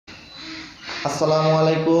আসসালামু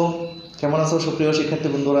আলাইকুম। কেমন আছো সুপ্রিয় শিক্ষার্থী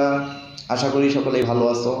বন্ধুরা? আশা করি সকলেই ভালো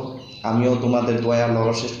আছো। আমিও তোমাদের দয়া আল্লাহর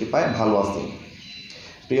অশেষ কৃপায় ভালো আছি।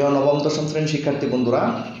 প্রিয় নবম দশম শ্রেণীর শিক্ষার্থী বন্ধুরা,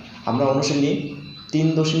 আমরা অনুশীলনী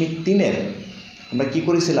 3.3-এর আমরা কি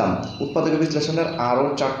করেছিলাম? উৎপাদক বিশ্লেষণের আরও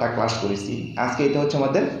 4টা ক্লাস করেছি। আজকে এটা হচ্ছে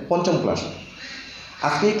আমাদের 5ম ক্লাস।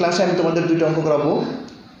 আজকে এই ক্লাসে আমি তোমাদের 2টা অঙ্ক করাবো।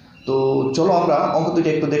 তো চলো আমরা অঙ্ক 2টা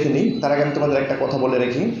একটু দেখে নিই। তার আগে আমি তোমাদের একটা কথা বলে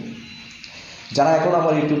রাখি, যারা এখন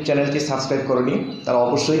আমার ইউটিউব চ্যানেলটি সাবস্ক্রাইব করনি তারা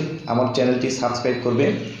অবশ্যই আমার চ্যানেলটি সাবস্ক্রাইব করবে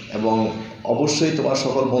এবং অবশ্যই তোমার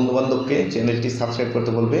সকল বন্ধুবান্ধবকে চ্যানেলটি সাবস্ক্রাইব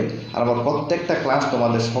করতে বলবে। আর আমার প্রত্যেকটা ক্লাস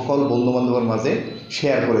তোমাদের সকল বন্ধুবান্ধবের মাঝে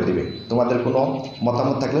শেয়ার করে দেবে। তোমাদের কোনো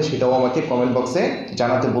মতামত থাকলে সেটাও আমাকে কমেন্ট বক্সে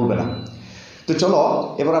জানাতে বলবে না। তো চলো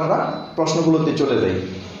এবার আমরা প্রশ্নগুলোতে চলে যাই।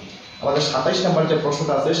 আমাদের 27 নম্বর যে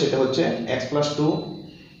প্রশ্নটা আছে সেটা হচ্ছে x+2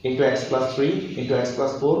 into x plus 3 into x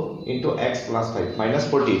plus 4 into x plus 5 minus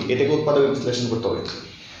 40 এটাকে উৎপাদক বিশ্লেষণ করতে হবে।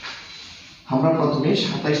 আমরা প্রথমে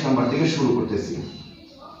 27 নাম্বার থেকে শুরু করতেছি।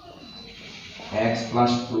 x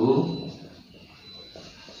plus 2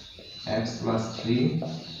 x plus 3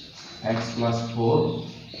 x plus 4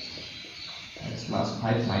 x plus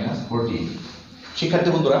 5 minus 40। শিক্ষার্থী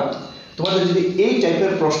বন্ধুরা, তোমাদের যদি এই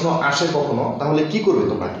টাইপের প্রশ্ন আসে কখনো, তাহলে কি করবে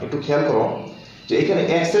তোমরা একটু খেয়াল করো যে এখানে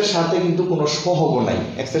x এর সাথে কিন্তু কোনো সহগ নাই।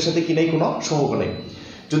 x এর সাথে কি নাই? কোনো সহগ নাই।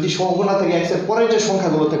 যদি সহগ না থাকে x এর পরে যে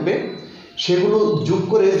সংখ্যাগুলো থাকবে সেগুলো যোগ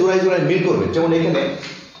করে জোড়ায় জোড়ায় মিল করবে। যেমন এখানে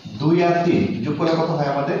 2 আর 3 যোগ করলে কত হয়?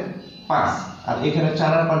 আমাদের 5। আর এখানে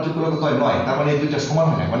 4 আর 5 যোগ করলে কত হয়? 9। তার মানে এই দুইটা সমান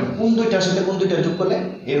হয় না, মানে কোন দুইটার সাথে কোন দুইটা যোগ করলে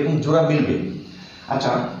এরকম জোড়া মিলবে।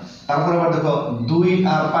 আচ্ছা, তারপরে আবার দেখো 2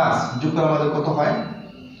 আর 5 যোগ করলে আমাদের কত হয়?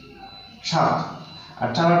 7। আর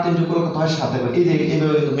 4 আর 3 যোগ করলে কত হয়? 7। এই যে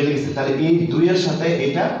এইভাবে কিন্তু মিলে গেছে। তাহলে এই 2 এর সাথে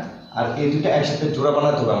এটা আর এই দুইটা একসাথে জোড়া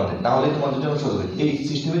বানাতে হবে আমাদের, তাহলে তোমাদের জন্য সহজ হবে। এই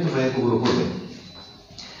সিস্টেমে তোমরা এগুলো করবে।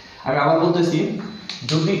 আমি আবার বলতেছি,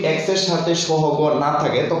 যদি x এর সাথে সহগ না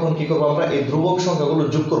থাকে তখন কি করব? আমরা এই ধ্রুবক সংখ্যাগুলো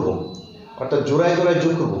যোগ করব, অর্থাৎ জোড়ায় জোড়ায়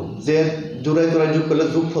যোগ করব। যে জোড়ায় জোড়ায় যোগ করলে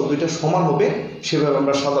যোগফল দুইটা সমান হবে সেভাবে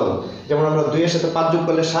আমরা সাজাবো। যেমন আমরা 2 এর সাথে 5 যোগ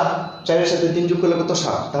করলে 7, 4 এর সাথে 3 যোগ করলে কত?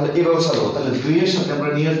 7। তাহলে এইভাবে সাজাবো। তাহলে 2 এর সাথে আমরা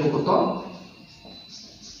নিয়ে আসবো কত?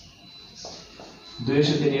 2 এর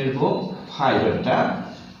সাথে নিয়ে আসবো 5 এরটা,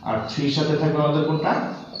 আর 3 এর সাথে থাকবে আমাদের কোনটা?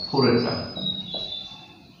 4 এরটা।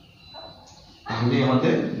 তাহলে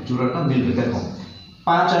আমাদের জোড়াটা মিলবে। দেখো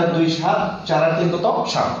 5 আর 2 7, 4 আর 3 কত?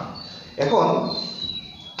 7। এখন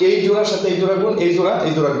এই জোড়ার সাথে এই জোড়া গুণ, এই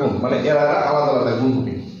জোড়া গুণ, মানে এরা আলাদা আলাদা গুণ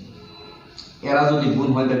হবে। এরা যদি গুণ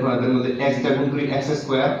হয়, দেখো এদের মধ্যে x দ্বারা গুণ করি x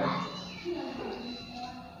স্কয়ার,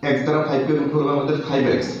 x দ্বারা 5 কে গুণ করলে আমাদের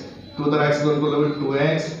 5x, 2 দ্বারা x গুণ করলে হবে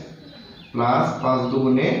 2x প্লাস 5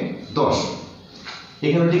 দুগুণে 10।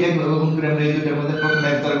 এখানে ঠিক একভাবে গুণ করি আমরা এই দুইটার মধ্যে। প্রথমে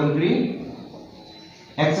x দ্বারা গুণ করি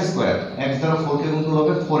x স্কয়ার, x দ্বারা 4 কে গুণ করলে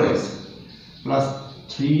হবে 4x plus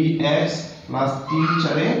 3x plus 3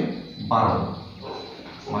 4 12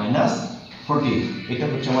 minus 40। এটা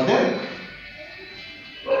হচ্ছে আমাদের।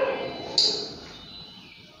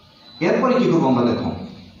 এরপরে কি করব আমরা? দেখো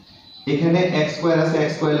এখানে x স্কয়ার আছে,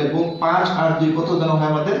 x স্কয়ার লিখব। 5 আর 2 কত দেন হয়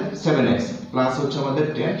আমাদের? 7x প্লাস হচ্ছে আমাদের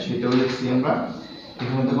 10, সেটাও লিখছি আমরা।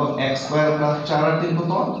 এখানে দেখো x স্কয়ার প্লাস 4 আর 3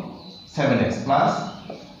 কত? 7x plus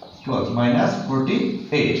 12 minus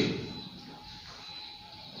 48।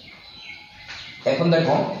 এখন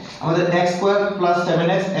দেখো আমাদের x square plus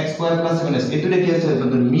 7x, x square plus 7x এই দুটো কি আছে?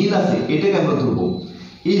 মিল আছে, এটাকে আমরা ধরবো।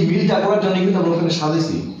 এই মিলটা করার জন্য কিন্তু আমরা এখানে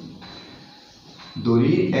সাজাইছি।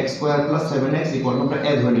 ধরি x square plus 7x equal আমরা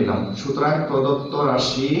a ধরে নিলাম। সুতরাং প্রদত্ত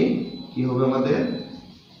রাশি কি হবে আমাদের?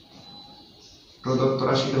 প্রদত্ত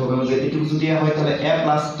রাশিটা হবে আমাদের এটুকু যদি হয় তাহলে a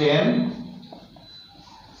plus 10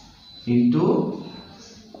 into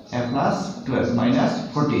a plus 12 minus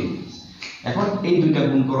 40। এখন এই দুইটা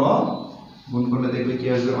গুণ করো, গুণ করলে দেখবে কি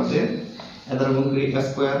আসবে আমাদের? a দ্বারা গুণ করি a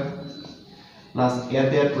স্কয়ার প্লাস a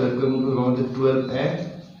দ্বারা 12 কে গুণ করলে আমাদের 12a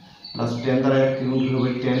প্লাস 10 দ্বারা 1 কে গুণ করলে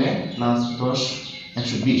হবে 10a প্লাস 10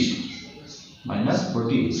 120 মাইনাস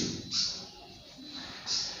 40।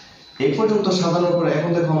 এই পর্যন্ত সাজানোর পরে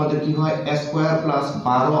এখন দেখো আমাদের কি হয়? a স্কয়ার প্লাস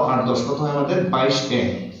 12 আর 10 কত হয় আমাদের? 22a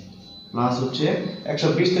প্লাস হচ্ছে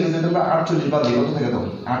 120 থেকে যদি আমরা 48 বাদ দিই কত থাকে?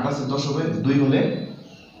 তখন 8 আছে 10 হবে, 2 হলে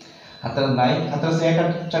হাতের 9, হাতের আছে 1 আর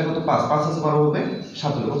 4 কত? 5, 5 আছে 12 হবে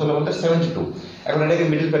 7 হবে, কত হলো আমাদের? 72। এখন এটাকে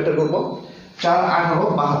মিডল ফ্যাক্টর করব। 4 18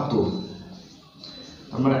 72,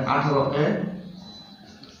 তার মানে 18a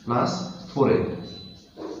প্লাস 4a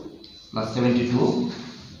প্লাস 72।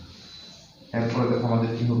 এরপরে দেখো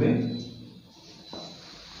আমাদের কি হবে?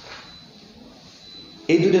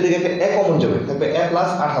 এই দুইটা থেকে একটা a কমন যাবে, থাকবে a প্লাস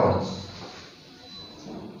 18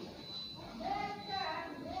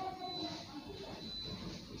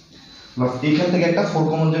 প্লাস এইখান থেকে একটা 4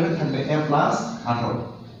 কমন যাবে, থাকবে a প্লাস 18।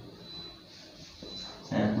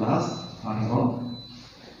 প্লাস 18।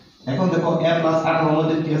 এখন দেখো a প্লাস 18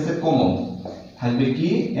 মধ্যে কি আছে কমন থাকবে কি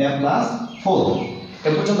a প্লাস 4 এ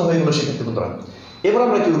পর্যন্ত হয়ে গেল সেক্ষেত্রে বন্ধুরা। এবার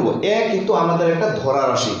আমরা কি করব a কিন্তু আমাদের একটা ধরা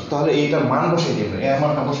রাশি, তাহলে এইটার মান বসিয়ে দিই, a এর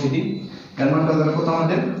মানটা বসিয়ে দিই। এর মানটা দেখো কত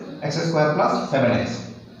আমাদের x square plus 7x,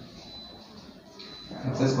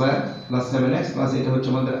 x square plus 7x plus এটা হচ্ছে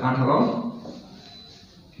আমাদের 18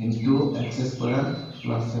 into x square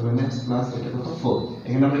plus 7x plus এটা কত 4।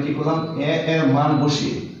 এখানে আমরা কি করলাম a এর মান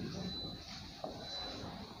বসিয়ে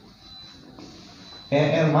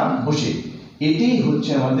এর মান বসিয়ে এটি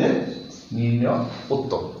হচ্ছে আমাদের নির্ণয়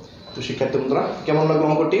উত্তর। তো শিক্ষার্থী বন্ধুরা কেমন লাগলো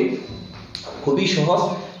অঙ্কটি? খুবই সহজ।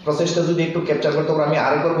 প্রসেসটা যদি একটু ক্যাপচার করতে পারো, আমি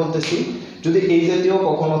আরেকবার বলতেছি, যদি এই জাতীয়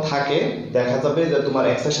কখনো থাকে দেখা যাবে যে তোমার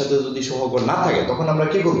x এর সাথে যদি সহগ না থাকে তখন আমরা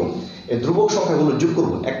কি করব এই ধ্রুবক সংখ্যাগুলো যোগ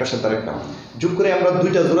করব, একটার সাথে আরেকটা যোগ করে আমরা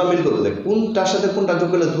দুইটা জোড়া মিল করব। দেখ কোনটার সাথে কোনটা যোগ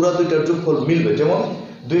করলে জোড়া দুইটার যোগফল মিলবে। যেমন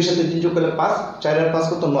 2 এর সাথে 3 যোগ করলে 5, 4 আর 5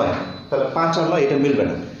 কত 9, তাহলে 5 আর 9 এটা মিলবে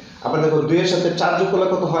না। আবার দেখো 2 এর সাথে 4 যোগ করলে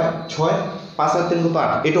কত হয় 6, 5 আর 3 কত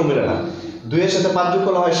 8, এটাও মিলে না। 2 এর সাথে 5 যোগ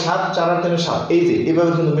করলে হয় 7, 4 আর 3 7, এই যে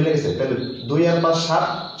এইভাবে কিন্তু মিলে গেছে। তাহলে 2 আর 5 7,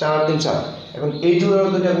 4 আর 3 7। এখন এই জোড়া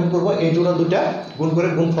দুটো গুণ করব, এই জোড়া দুটো গুণ করে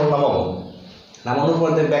গুণফল নামাবো। নামানোর পর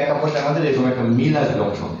দেখবে একটা পরে আমাদের এরকম একটা মিল আসবে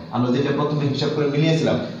অংশ, আমরা যেটা প্রথমে হিসাব করে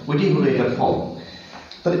মিলিয়েছিলাম ওইটাই হলো এটার ফল।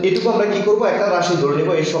 তাহলে এটুকু আমরা কি করব একটা রাশি ধরে নেব,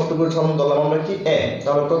 এই সবটুকুর সমান ধরলাম আমরা কি a,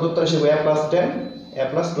 তাহলে প্রদত্ত রাশি a প্লাস 10 a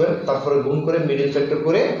প্লাস 12, তারপরে গুণ করে মিডল ফ্যাক্টর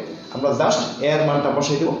করে আমরা জাস্ট a এর মানটা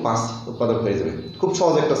বসাই দেব, 5 উৎপাদক হয়ে যাবে। খুব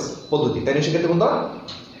সহজ একটা পদ্ধতি, তাই না শিক্ষার্থী বন্ধুরা?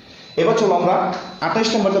 এবার চলো আমরা 28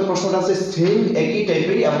 নম্বর যে প্রশ্নটা আছে সেম একই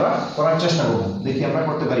টাইপেরই আমরা করার চেষ্টা করব, দেখি আমরা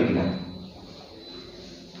করতে পারি কিনা।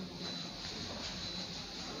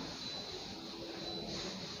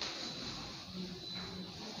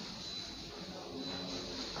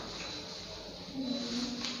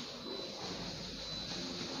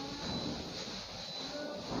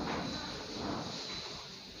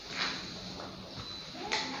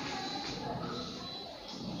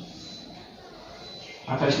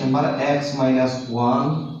 নম্বর x minus 1,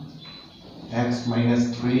 x minus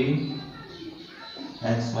 3,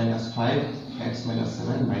 x minus 5, x minus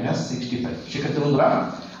 7 minus 65। শিক্ষার্থী বন্ধুরা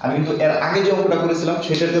আমি কিন্তু এর আগে যে অঙ্কটা করেছিলাম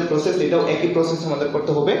সেটার যে প্রসেস এটাও একই প্রসেস আমাদের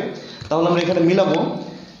করতে হবে। তাহলে আমরা এখানে মিলাবো,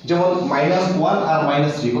 যেমন -1 আর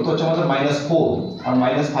 -3 কত হচ্ছে আমাদের -4 আর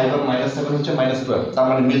 -5 আর -7 হচ্ছে -12, তার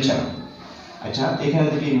মানে মিলছে না। আচ্ছা এখানে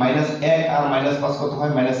দেখি -1 আর -5 কত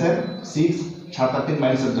হয় -6, 7 আর 3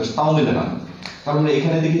 -10, তাও মিলে না। তাহলে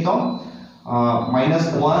এখানে দেখি তো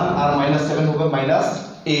 -1 আর -7 হবে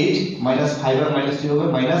 -8, -5 আর -3 হবে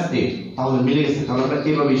 -8, তাহলে মিলে গেছে। তাহলে আমরা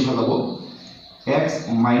এইভাবে সাজাবো x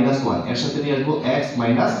 -1 এর সাথে নিয়ে আসবো x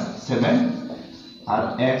 -7 আর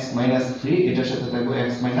x -3 এটার সাথে থাকবে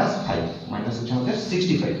x -5 মাইনাস হচ্ছে আমাদের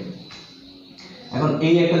 65। এখন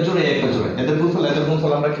এই একটা জোড়া এই একটা জোড়া, এদের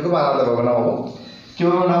গুণফল আমরা কি করব আলাদা ভাবে নামাবো।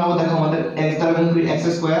 কিভাবে নামাবো দেখো, আমাদের x দ্বারা গুণ করি x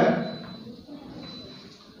square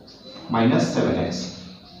minus 7x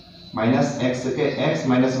minus x থেকে x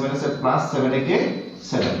minus minus plus 7 একে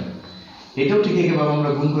 7, এটাও ঠিক একইভাবে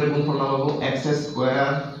আমরা গুণ করে গুণফল নামাবো x square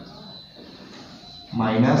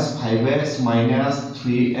minus 5x minus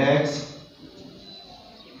 3x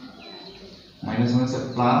minus minus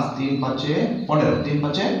plus 3 5 15, 3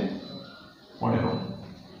 5 15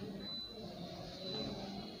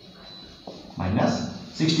 minus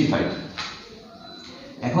 65।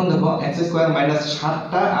 এখন দেখো x স্কয়ার মাইনাস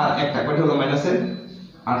 7টা আর একটা কয়টা হলো মাইনাসের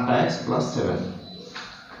 8টা x প্লাস 7।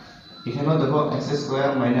 এখানেও দেখো x স্কয়ার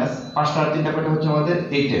মাইনাস 5টা আর 3টা কয়টা হচ্ছে আমাদের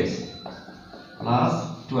 8x প্লাস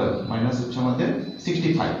 12 মাইনাস হচ্ছে আমাদের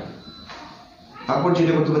 65। তারপর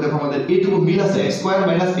যেটা করতে হবে দেখো আমাদের এইটুকু মিল আছে x square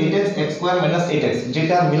minus 8x x square minus 8x,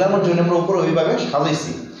 যেটা মিলানোর জন্য আমরা উপরে ওইভাবে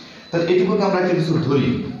সাজাইছি। তাহলে এইটুকুকে আমরা একটা কিছু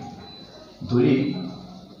ধরি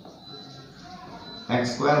x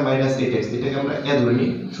স্কয়ার মাইনাস 8x, এটাকে আমরা a ধরে নিই।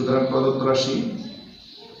 সুতরাং প্রদত্ত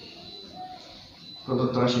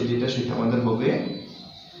রাশি যেটা সেটা আমাদের হবে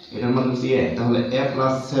এটার মান হচ্ছে a, তাহলে a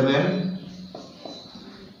plus 7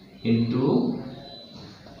 into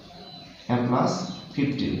a plus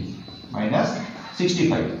 15 minus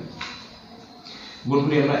 65। গুণ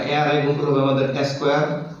করি আমরা a আর a গুণ করলে হবে আমাদের a square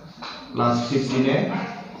plus 15a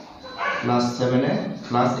plus 7a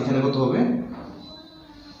plus এখানে কত হবে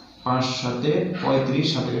 5 7 35,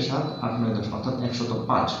 7 7 8 9 10 অর্থাৎ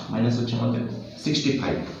 105 মাইনাস হচ্ছে আমাদের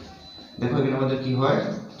 65। দেখো এখানে আমাদের কি হয়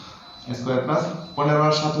a স্কয়ার প্লাস 15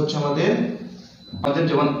 আর 7 হচ্ছে আমাদের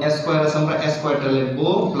যেমন a স্কয়ার আছে আমরা a স্কয়ারটা লিখবো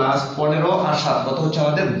প্লাস 15 আর 7 কত হচ্ছে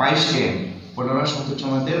আমাদের 22a, 15 আর 7 হচ্ছে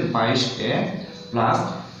আমাদের 22a প্লাস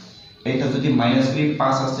এটা যদি মাইনাস করি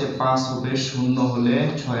 5 আছে 5 হবে, 0 হলে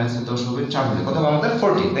 6 আছে 10 হবে, 4 হলে কত হবে আমাদের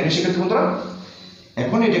 40। তাই না শিক্ষার্থী বন্ধুরা?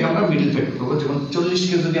 এখন এটাকে আমরা মিডল ফ্যাক্টর করব। যেমন 40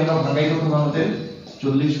 কে যদি আমরা ভাঙাই কত হবে আমাদের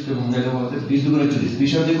 40 কে ভাঙাইলে আমাদের 20 দুগুণে 40,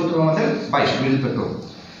 20 এর দিয়ে কত হবে আমাদের 22 মিডল ফ্যাক্টর।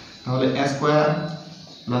 তাহলে a square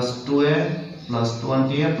plus 2a plus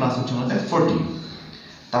 20a plus হচ্ছে আমাদের 40।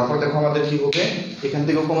 তারপর দেখো আমাদের কি হবে, এখান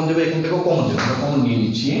থেকেও কমন যাবে, এখান থেকেও কমন যাবে, আমরা কমন নিয়ে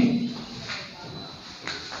নিচ্ছি।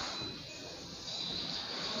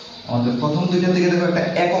 আমাদের প্রথম দুইটা থেকে দেখো একটা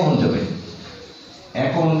a কমন যাবে, a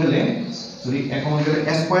কমন গেলে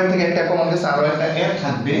a স্কয়ার থেকে একটা কমন গেছে, আরো একটা a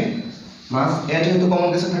থাকবে, প্লাস a যেহেতু কমন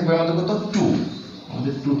গেছে থাকবে আমাদের কত 2,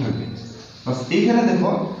 আমাদের 2 থাকবে। প্লাস এইখানে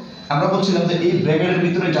দেখো আমরা বলছিলাম যে এই ব্র্যাকেটের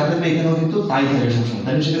ভিতরে যা থাকবে এখানেও কিন্তু তাই থাকবে সবসময়,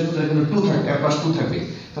 তাই সেক্ষেত্রে এখানে 2 থাকবে, a প্লাস 2 থাকবে।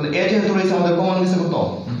 তাহলে a যেহেতু রয়েছে আমাদের কমন গেছে কত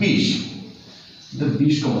 20,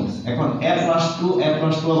 20 কমন গেছে। এখন a প্লাস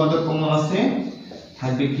 2 আমাদের কমন আছে,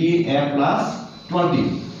 থাকবে কি a প্লাস 20।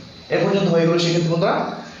 এ পর্যন্ত হয়ে গেল। সেক্ষেত্রে বন্ধুরা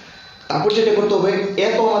তারপর যেটা করতে হবে, a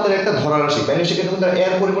তো আমাদের একটা ধরা রাশি, তাই না? সেক্ষেত্রে বন্ধুরা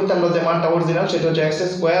এর পরিবর্তে আমরা যে মানটা অরিজিনাল সেটা হচ্ছে x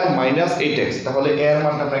স্কয়ার মাইনাস 8x। তাহলে a এর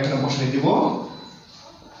মানটা আমরা এখানে বসিয়ে দিব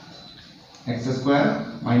x square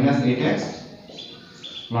minus 8x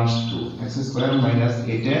plus 2, x square minus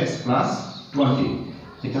 8x plus 20।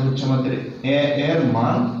 এটা হচ্ছে আমাদের a এর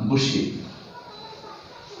মান বসিয়ে,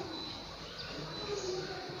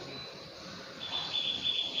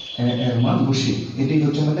 এর মান বসিয়ে এটাই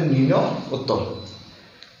হচ্ছে আমাদের নির্ণয় উত্তর।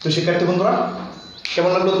 তো শিক্ষার্থী বন্ধুরা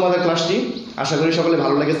কেমন লাগলো তোমাদের ক্লাসটি? আশা করি সকলে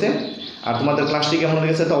ভালো লেগেছে। আর তোমাদের ক্লাসটি কেমন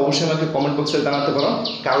লেগেছে তা অবশ্যই আমাকে কমেন্ট বক্সে জানাতে পারো।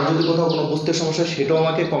 কারো যদি কোথাও কোনো বুঝতে সমস্যা সেটাও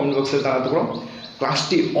আমাকে কমেন্ট বক্সে জানাতে পারো।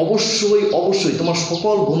 ক্লাসটি অবশ্যই তোমার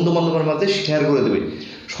সকল বন্ধু বান্ধবের মাঝে শেয়ার করে দেবে,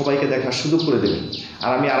 সবাইকে দেখার সুযোগ করে দেবে।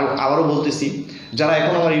 আর আমি আবারও বলতেছি, যারা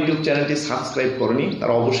এখন আমার ইউটিউব চ্যানেলটি সাবস্ক্রাইব করেনি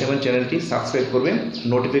তারা অবশ্যই আমার চ্যানেলটি সাবস্ক্রাইব করবে,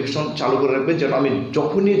 নোটিফিকেশন চালু করে রাখবে, যেন আমি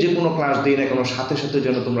যখনই যে কোনো ক্লাস দিই না কেন সাথে সাথে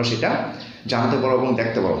যেন তোমরা সেটা জানতে পারো এবং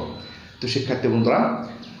দেখতে পারো। তো শিক্ষার্থী বন্ধুরা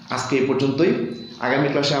আজকে এই পর্যন্তই। আগামী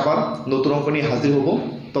ক্লাসে আবার নতুন অঙ্ক নিয়ে হাজির হব।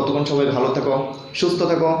 ততক্ষণ সবাই ভালো থাকো, সুস্থ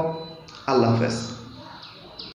থাকো। আল্লাহ হাফেজ।